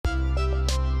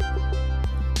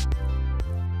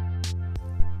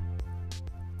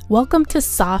Welcome to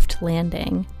Soft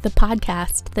Landing, the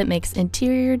podcast that makes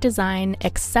interior design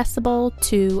accessible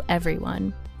to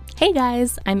everyone. Hey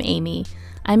guys, I'm Amy.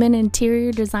 I'm an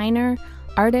interior designer,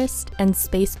 artist, and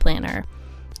space planner.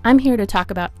 I'm here to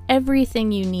talk about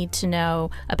everything you need to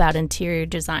know about interior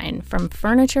design, from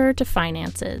furniture to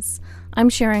finances. I'm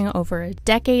sharing over a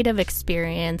decade of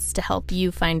experience to help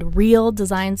you find real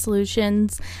design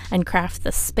solutions and craft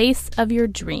the space of your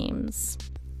dreams.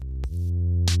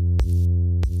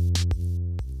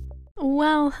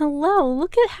 Well, hello.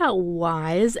 Look at how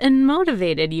wise and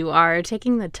motivated you are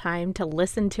taking the time to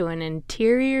listen to an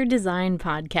interior design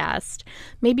podcast.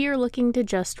 Maybe you're looking to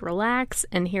just relax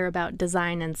and hear about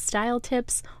design and style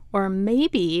tips, or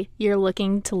maybe you're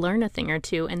looking to learn a thing or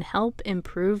two and help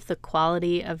improve the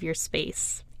quality of your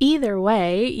space. Either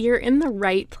way, you're in the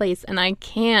right place, and I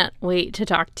can't wait to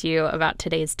talk to you about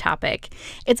today's topic.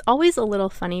 It's always a little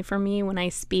funny for me when I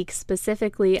speak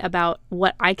specifically about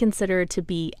what I consider to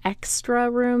be extra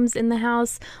rooms in the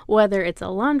house, whether it's a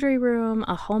laundry room,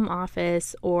 a home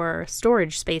office, or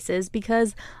storage spaces,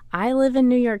 because I live in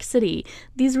New York City.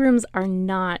 These rooms are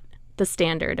not the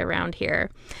standard around here.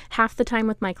 Half the time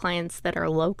with my clients that are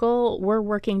local, we're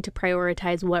working to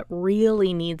prioritize what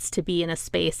really needs to be in a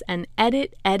space and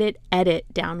edit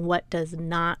down what does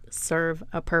not serve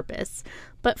a purpose.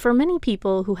 But for many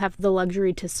people who have the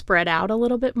luxury to spread out a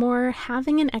little bit more,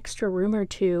 having an extra room or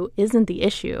two isn't the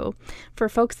issue. For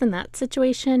folks in that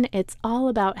situation, it's all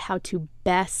about how to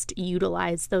best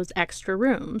utilize those extra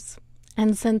rooms.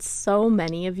 And since so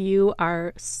many of you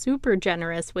are super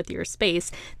generous with your space,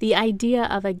 the idea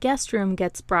of a guest room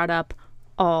gets brought up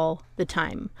all the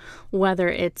time. Whether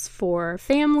it's for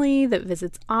family that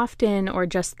visits often or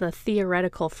just the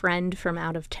theoretical friend from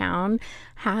out of town,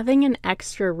 having an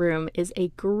extra room is a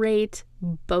great,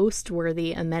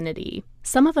 boast-worthy amenity.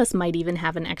 Some of us might even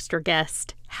have an extra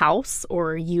guest house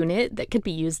or unit that could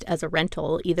be used as a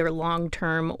rental, either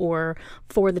long-term or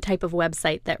for the type of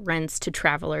website that rents to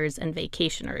travelers and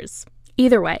vacationers.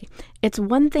 Either way, it's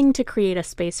one thing to create a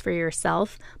space for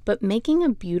yourself, but making a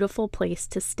beautiful place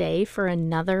to stay for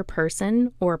another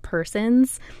person or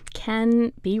persons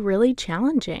can be really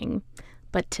challenging.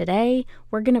 But today,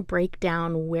 we're going to break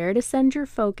down where to send your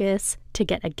focus to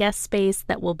get a guest space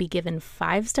that will be given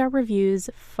 5-star reviews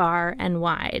far and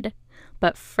wide.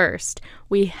 But first,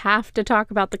 we have to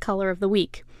talk about the color of the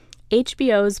week.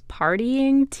 HBO's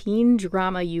partying teen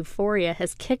drama Euphoria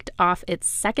has kicked off its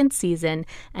second season,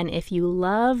 and if you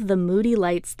love the moody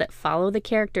lights that follow the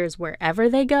characters wherever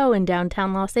they go in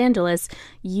downtown Los Angeles,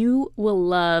 you will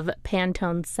love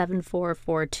Pantone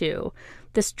 7442.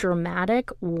 This dramatic,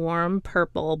 warm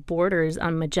purple borders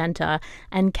on magenta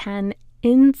and can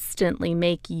instantly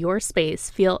make your space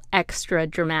feel extra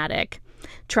dramatic.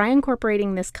 Try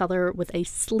incorporating this color with a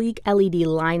sleek LED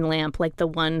line lamp like the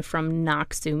one from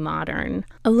Noxu Modern,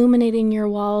 illuminating your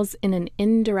walls in an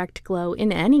indirect glow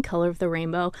in any color of the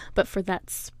rainbow, but for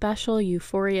that special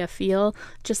Euphoria feel,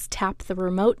 just tap the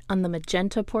remote on the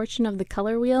magenta portion of the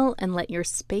color wheel and let your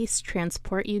space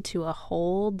transport you to a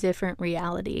whole different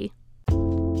reality.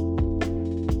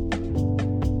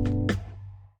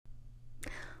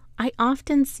 I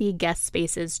often see guest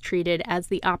spaces treated as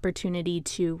the opportunity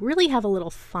to really have a little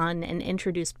fun and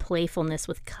introduce playfulness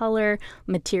with color,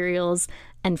 materials,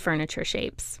 and furniture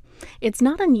shapes. It's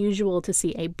not unusual to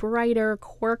see a brighter,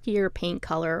 quirkier paint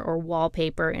color or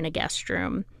wallpaper in a guest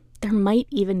room. There might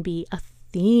even be a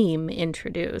theme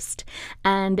introduced.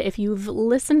 And if you've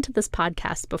listened to this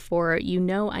podcast before, you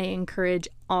know I encourage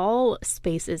all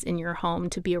spaces in your home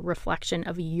to be a reflection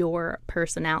of your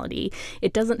personality.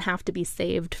 It doesn't have to be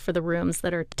saved for the rooms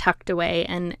that are tucked away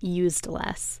and used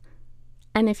less.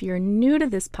 And if you're new to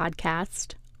this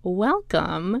podcast,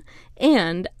 welcome.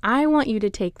 And I want you to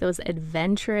take those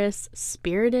adventurous,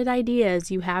 spirited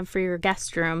ideas you have for your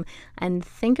guest room and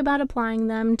think about applying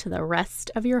them to the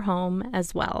rest of your home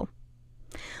as well.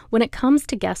 When it comes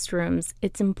to guest rooms,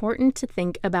 it's important to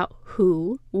think about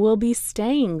who will be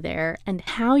staying there and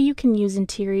how you can use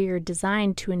interior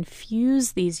design to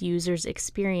infuse these users'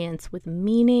 experience with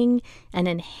meaning and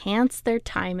enhance their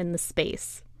time in the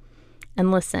space.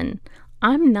 And listen,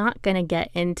 I'm not going to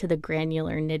get into the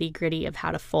granular nitty-gritty of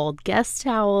how to fold guest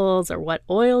towels or what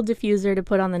oil diffuser to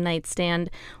put on the nightstand.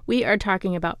 We are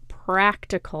talking about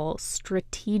practical,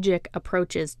 strategic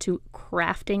approaches to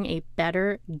crafting a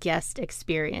better guest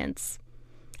experience.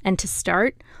 And to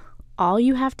start, all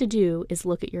you have to do is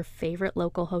look at your favorite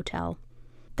local hotel.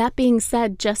 That being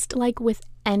said, just like with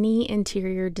any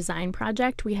interior design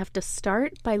project, we have to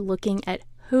start by looking at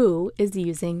who is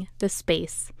using the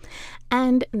space.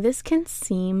 And this can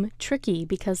seem tricky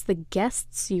because the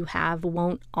guests you have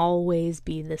won't always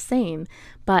be the same,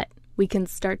 but we can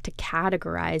start to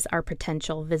categorize our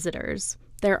potential visitors.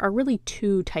 There are really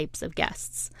two types of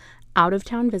guests: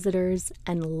 out-of-town visitors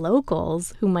and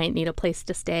locals who might need a place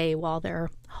to stay while their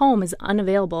home is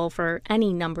unavailable for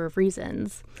any number of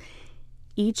reasons.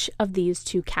 Each of these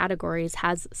two categories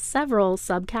has several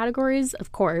subcategories,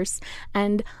 of course,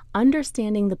 and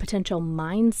understanding the potential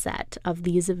mindset of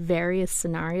these various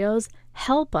scenarios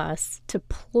help us to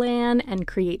plan and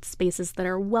create spaces that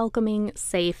are welcoming,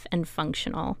 safe, and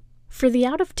functional. For the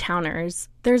out-of-towners,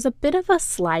 there's a bit of a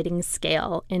sliding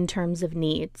scale in terms of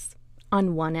needs.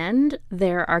 On one end,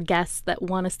 there are guests that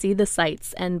want to see the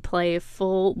sights and play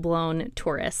full-blown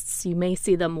tourists. You may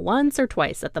see them once or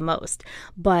twice at the most,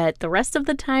 but the rest of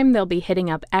the time they'll be hitting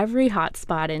up every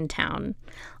hotspot in town.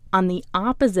 On the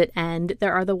opposite end,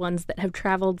 there are the ones that have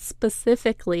traveled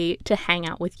specifically to hang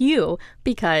out with you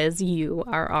because you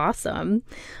are awesome.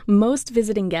 Most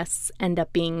visiting guests end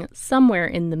up being somewhere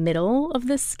in the middle of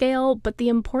this scale, but the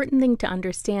important thing to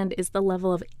understand is the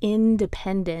level of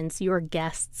independence your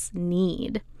guests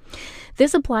need.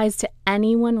 This applies to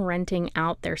anyone renting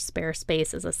out their spare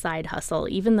space as a side hustle,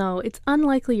 even though it's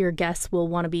unlikely your guests will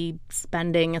want to be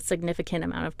spending a significant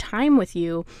amount of time with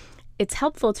you. It's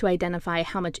helpful to identify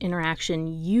how much interaction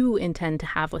you intend to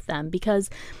have with them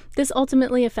because this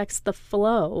ultimately affects the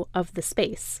flow of the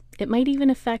space. It might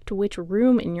even affect which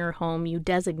room in your home you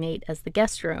designate as the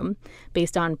guest room,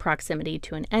 based on proximity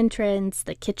to an entrance,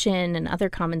 the kitchen, and other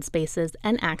common spaces,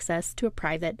 and access to a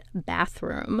private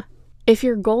bathroom. If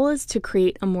your goal is to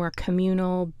create a more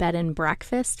communal bed and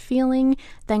breakfast feeling,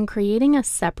 then creating a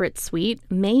separate suite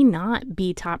may not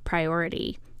be top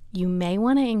priority. You may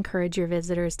want to encourage your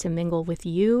visitors to mingle with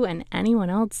you and anyone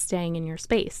else staying in your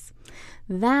space.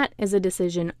 That is a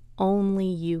decision only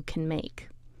you can make.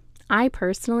 I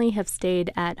personally have stayed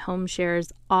at home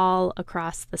shares all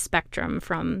across the spectrum,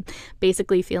 from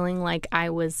basically feeling like I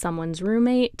was someone's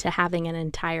roommate to having an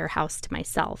entire house to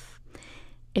myself.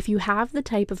 If you have the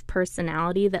type of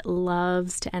personality that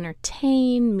loves to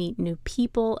entertain, meet new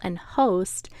people, and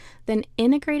host, then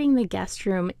integrating the guest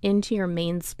room into your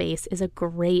main space is a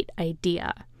great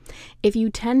idea. If you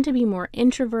tend to be more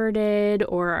introverted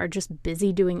or are just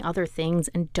busy doing other things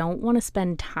and don't want to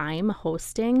spend time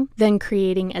hosting, then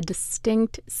creating a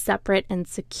distinct, separate, and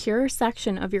secure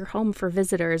section of your home for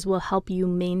visitors will help you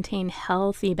maintain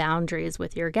healthy boundaries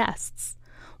with your guests.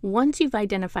 Once you've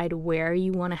identified where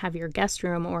you want to have your guest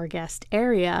room or guest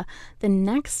area, the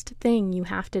next thing you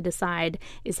have to decide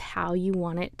is how you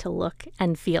want it to look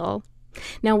and feel.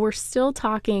 Now, we're still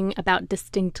talking about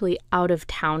distinctly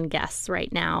out-of-town guests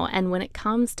right now, and when it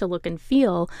comes to look and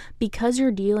feel, because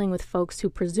you're dealing with folks who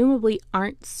presumably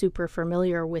aren't super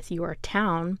familiar with your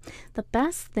town, the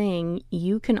best thing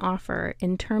you can offer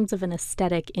in terms of an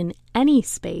aesthetic in any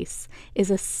space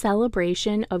is a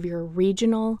celebration of your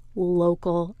regional,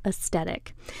 local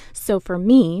aesthetic. So for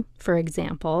me, for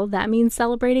example, that means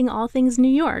celebrating all things New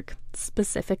York,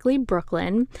 specifically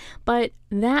Brooklyn, but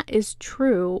that is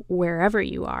true wherever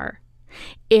you are.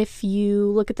 If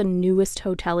you look at the newest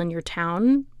hotel in your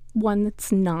town, one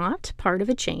that's not part of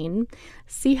a chain,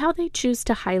 see how they choose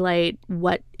to highlight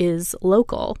what is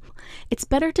local. It's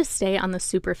better to stay on the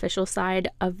superficial side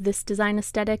of this design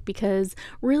aesthetic because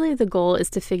really the goal is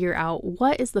to figure out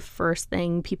what is the first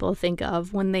thing people think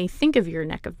of when they think of your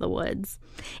neck of the woods.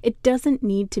 It doesn't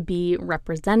need to be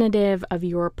representative of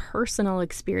your personal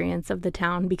experience of the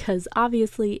town because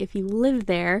obviously if you live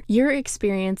there, your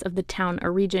experience of the town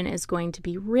or region is going to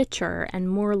be richer and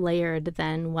more layered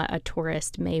than what a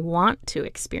tourist may want to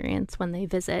experience when they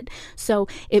visit. So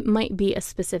it might be a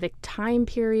specific time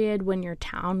period when your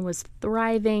town was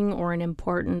thriving or an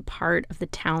important part of the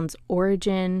town's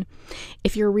origin.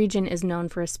 If your region is known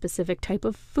for a specific type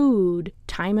of food,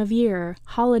 time of year,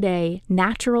 holiday,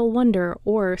 natural wonder,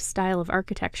 or style of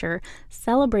architecture,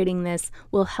 celebrating this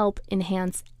will help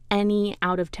enhance any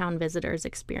out-of-town visitor's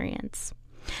experience.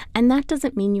 And that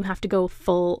doesn't mean you have to go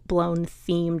full-blown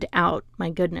themed out,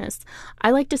 my goodness. I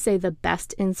like to say the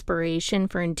best inspiration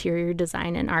for interior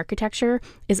design and architecture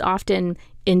is often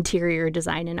interior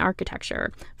design and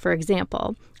architecture. For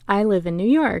example, I live in New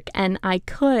York and I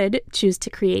could choose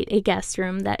to create a guest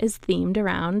room that is themed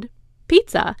around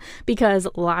pizza, because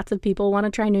lots of people want to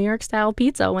try New York style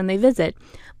pizza when they visit.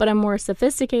 But a more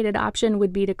sophisticated option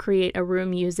would be to create a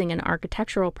room using an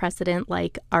architectural precedent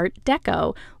like Art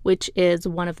Deco, which is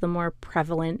one of the more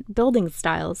prevalent building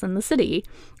styles in the city,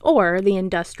 or the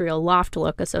industrial loft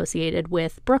look associated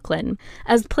with Brooklyn.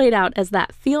 As played out as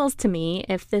that feels to me,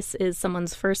 if this is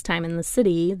someone's first time in the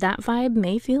city, that vibe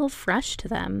may feel fresh to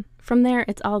them. From there,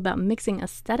 it's all about mixing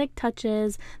aesthetic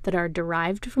touches that are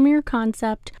derived from your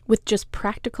concept with just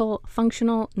practical,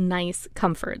 functional, nice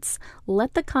comforts.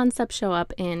 Let the concept show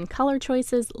up in color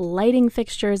choices, lighting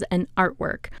fixtures, and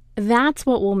artwork. That's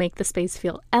what will make the space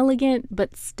feel elegant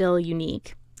but still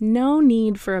unique. No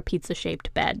need for a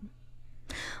pizza-shaped bed.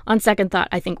 On second thought,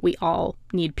 I think we all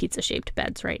need pizza-shaped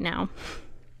beds right now.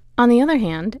 On the other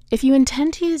hand, if you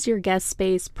intend to use your guest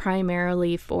space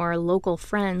primarily for local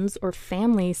friends or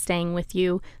family staying with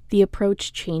you, the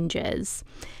approach changes.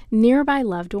 Nearby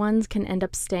loved ones can end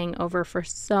up staying over for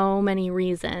so many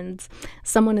reasons.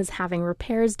 Someone is having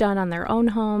repairs done on their own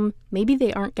home, maybe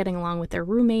they aren't getting along with their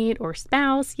roommate or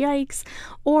spouse, yikes,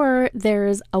 or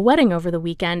there's a wedding over the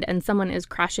weekend and someone is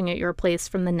crashing at your place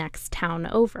from the next town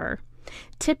over.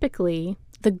 Typically,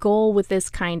 the goal with this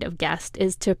kind of guest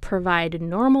is to provide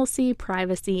normalcy,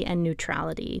 privacy, and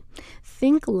neutrality.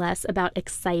 Think less about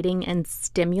exciting and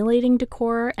stimulating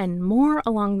decor and more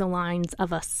along the lines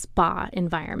of a spa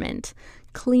environment.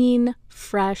 Clean,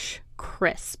 fresh,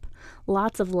 crisp.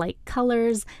 Lots of light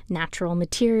colors, natural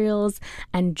materials,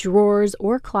 and drawers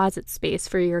or closet space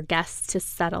for your guests to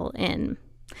settle in.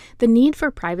 The need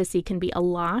for privacy can be a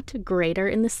lot greater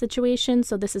in this situation,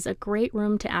 so this is a great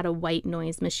room to add a white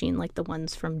noise machine like the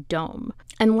ones from Dome.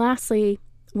 And lastly,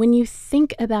 when you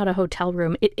think about a hotel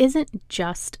room, it isn't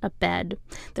just a bed.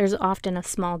 There's often a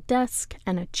small desk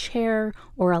and a chair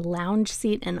or a lounge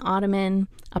seat and ottoman,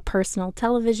 a personal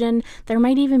television. There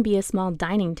might even be a small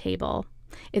dining table.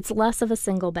 It's less of a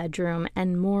single bedroom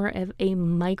and more of a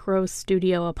micro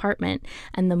studio apartment,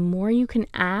 and the more you can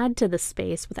add to the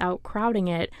space without crowding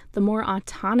it, the more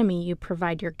autonomy you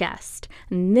provide your guest.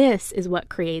 And this is what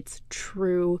creates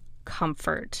true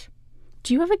comfort.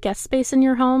 Do you have a guest space in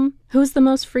your home? Who's the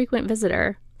most frequent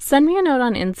visitor? Send me a note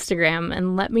on Instagram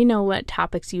and let me know what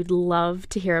topics you'd love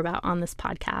to hear about on this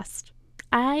podcast.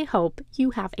 I hope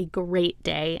you have a great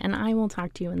day, and I will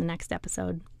talk to you in the next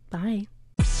episode. Bye.